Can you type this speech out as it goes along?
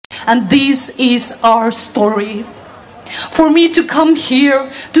And this is our story. For me to come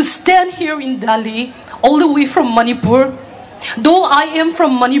here, to stand here in Delhi, all the way from Manipur, though I am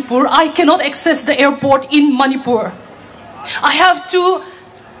from Manipur, I cannot access the airport in Manipur. I have to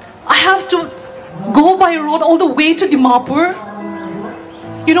go by road all the way to Dimapur.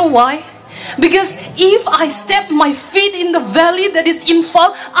 You know why? Because if I step my feet in the valley that is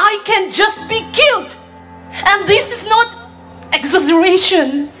Imphal, I can just be killed. And this is not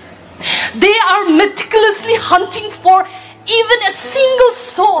exaggeration. They are meticulously hunting for even a single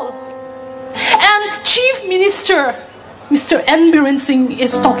soul. And Chief Minister, Mr. N. Biren Singh,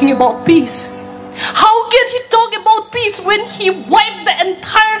 is talking about peace. How can he talk about peace when he wiped the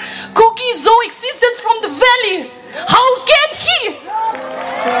entire Kuki Zo existence from the valley? How can he?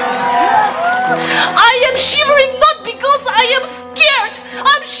 I am shivering not because I am scared.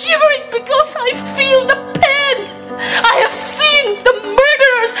 I'm shivering because I feel the pain. I have seen the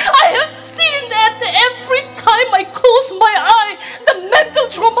murderers. I have seen that every time I close my eye, the mental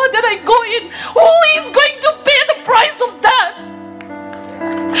trauma that I go in. Who is going to pay the price of that?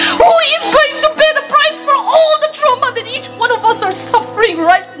 Who is going to pay the price for all the trauma that each one of us are suffering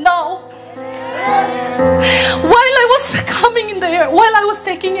right now? While I was coming in the air, while I was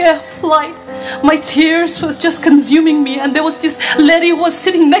taking a flight, my tears was just consuming me, and there was this lady who was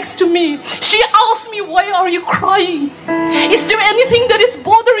sitting next to me. She asked me, "Why are you crying? Is there anything that is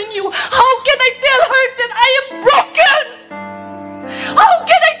bothering you?" How can I tell her that I am broken? How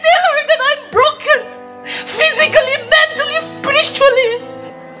can I tell her that I'm broken? Physically, mentally, spiritually.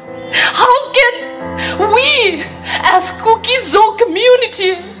 How can we, as Kuki Zo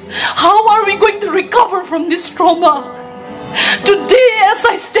community, how are we going to recover from this trauma? Today, as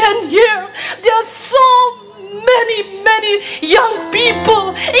I stand here, there are so many young people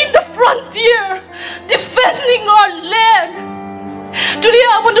in the frontier defending our land. Today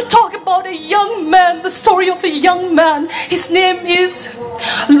I want to talk about a young man, the story of a young man. His name is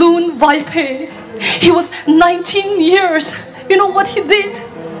Loon Vaipe. He was 19 years. You know what he did?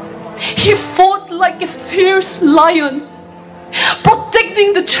 He fought like a fierce lion,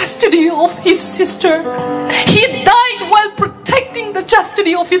 protecting the chastity of his sister. He died while protecting the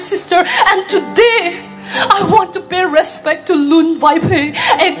chastity of his sister. And today, I want to pay respect to Loon Vaipe,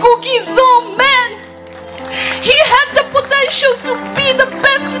 a Kuki Zo man. He had the potential to be the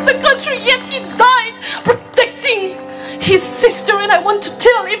best in the country, yet he died protecting his sister. And I want to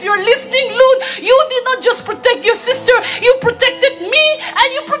tell, if you're listening, Loon, you did not just protect your sister, you protected me, and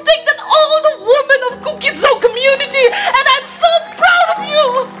you protected all the women of Kuki Zo community, and I'm so proud of you.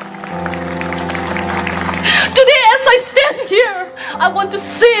 Today, as I stand here, I want to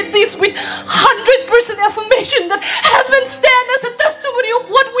say this with 100% affirmation that heaven stands as a testimony of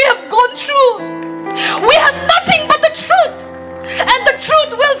what we have gone through. We have nothing but the truth, and the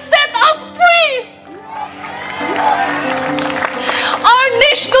truth will set us free. Our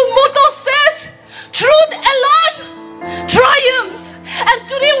national motto says, "Truth alone triumphs." And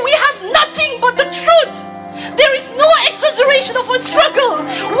today we have nothing but the truth. There is no exaggeration of our struggle.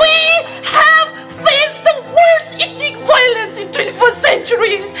 We have faced the worst ethnic violence in 21st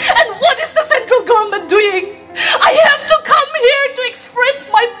century. And what is the central government doing? I have to come here to express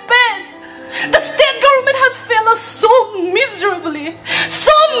my pain. The state government has failed us so miserably.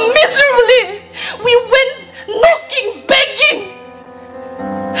 So miserably. We went knocking, begging.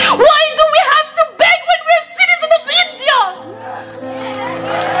 Why do we have to beg when we're citizens of India?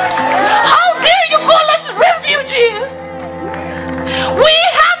 How dare you call us refugee? We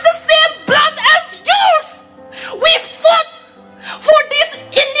have the same blood as yours. We fought for this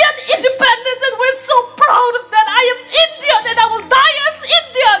Indian independence, and we're so proud of that. I am Indian and I will die as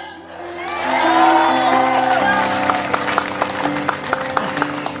Indian.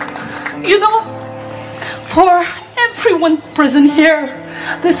 You know, for everyone present here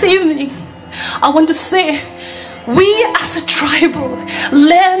this evening, I want to say, we as a tribal,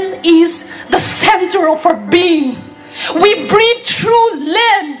 land is the center of our being. We breathe through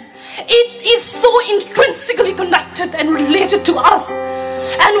land. It is so intrinsically connected and related to us.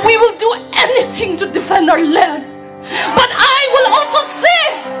 And we will do anything to defend our land. But I will also say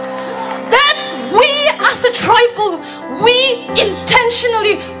that we as a tribal, we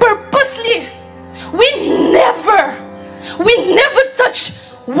intentionally, purposely, we never touch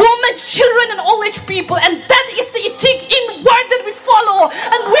women, children, and old age people. And that is the ethic in word that we follow.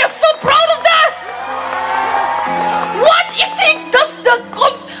 And we're so proud of that. What ethics does the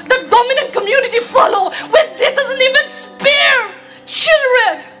dominant community follow when they doesn't even spare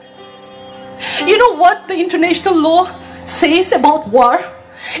children? You know what the international law says about war?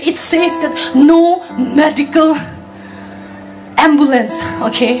 It says that no medical ambulance,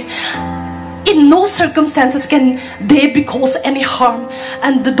 okay? In no circumstances can they be cause any harm.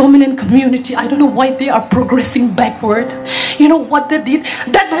 And the dominant community, I don't know why they are progressing backward. You know what they did?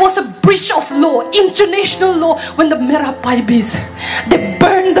 That was a breach of law, international law, when the Merapaibis, they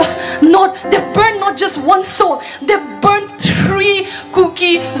burned not just one soul, they burned 3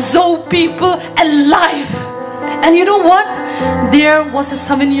 Kuki Zo people alive. And you know what? There was a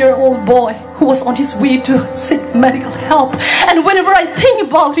 7-year-old boy who was on his way to seek medical help. And whenever I think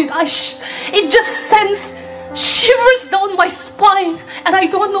about it, it just sends shivers down my spine. And I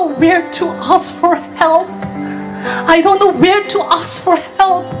don't know where to ask for help. I don't know where to ask for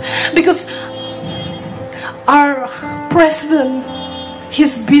help. Because our president,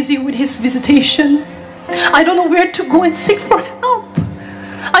 he's busy with his visitation. I don't know where to go and seek for help.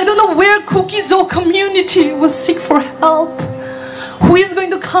 I don't know where Kuki Zo community will seek for help. Who is going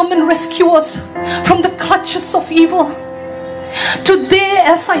to come and rescue us from the clutches of evil? Today,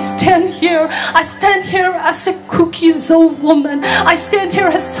 as I stand here as a Kuki Zo woman. I stand here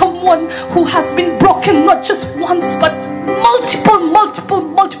as someone who has been broken not just once but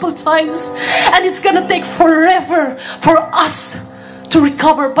multiple times. And it's gonna take forever for us to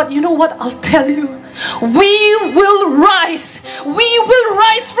recover. But you know what? I'll tell you. We will rise. We will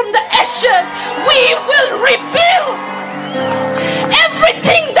rise from the ashes. We will rebuild.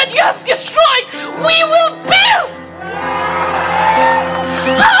 Everything that you have destroyed, we will build.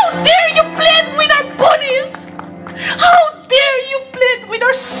 How dare you play with our bodies? How dare you play with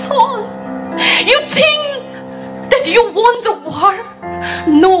our soul? You think that you won the war?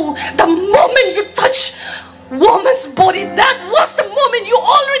 No, the moment you touch woman's body, that was the moment you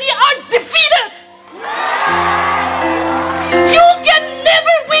already are defeated. You can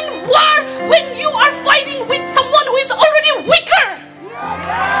never win war when you are fighting with someone who is already weaker.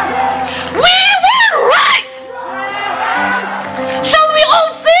 We will rise. Shall we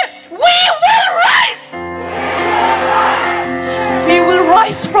all say, we will rise? We will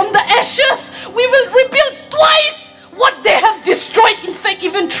rise from the ashes. We will rebuild twice what they have destroyed, in fact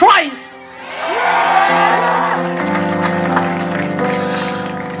even thrice.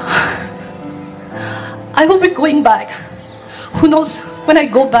 I will be going back. Who knows, when I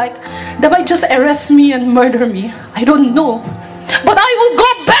go back, they might just arrest me and murder me. I don't know. But I will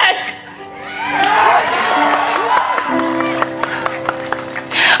go back.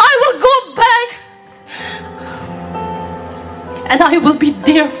 I will go back. And I will be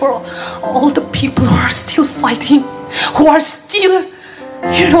there for all the people who are still fighting, who are still,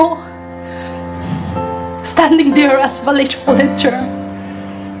 standing there as village volunteer.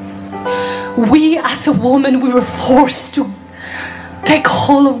 We as a woman, we were forced to take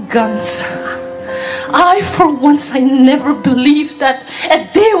hold of guns. For once, I never believed that a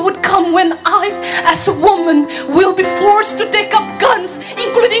day would come when I, as a woman, will be forced to take up guns,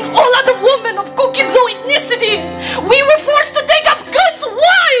 including all other women of Kuki Zo ethnicity. We were forced to take up guns.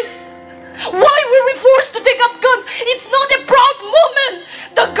 Why? Why were we forced to take up guns? It's not a proud moment.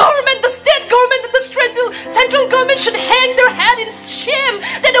 The government, the state government, and the central government should hang their head in shame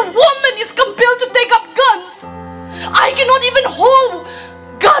that a woman is compelled to take up guns. I cannot even hold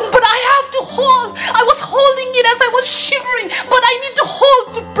gun, but I have to hold. I was holding it as I was shivering, but I need to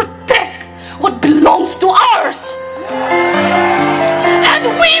hold to protect what belongs to ours. And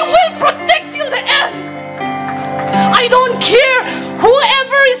we will protect till the end. I don't care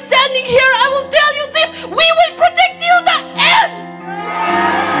whoever is standing here, I will tell you this, we will protect till the end.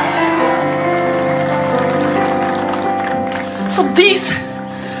 So this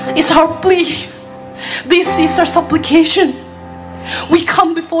is our plea. This is our supplication. We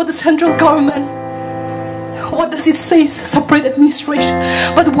come before the central government. What does it say? Separate administration.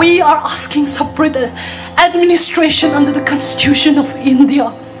 But we are asking separate administration under the Constitution of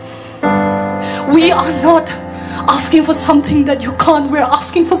India. We are not asking for something that you can't. We're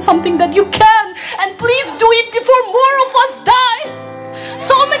asking for something that you can. And please do it before more of us die.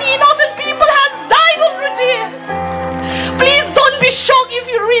 So many innocent people has died already. Please don't be shocked if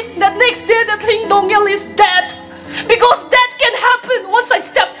you read that next day that Lhing Doungel is dead. Because that can happen once I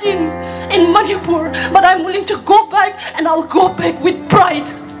stepped in Manipur. But I'm willing to go back, and I'll go back with pride.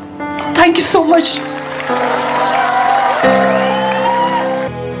 Thank you so much.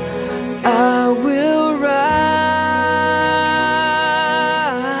 I will rise.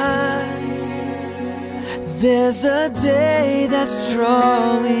 There's a day that's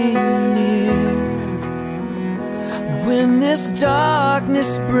drawing near, when this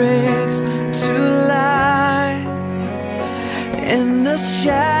darkness breaks to light and the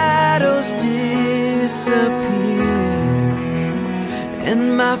shadows disappear,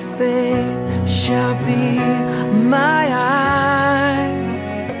 and my faith shall be my eye.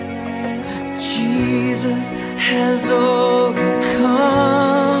 Jesus has overcome,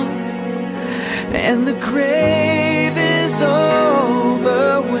 and the grave is over.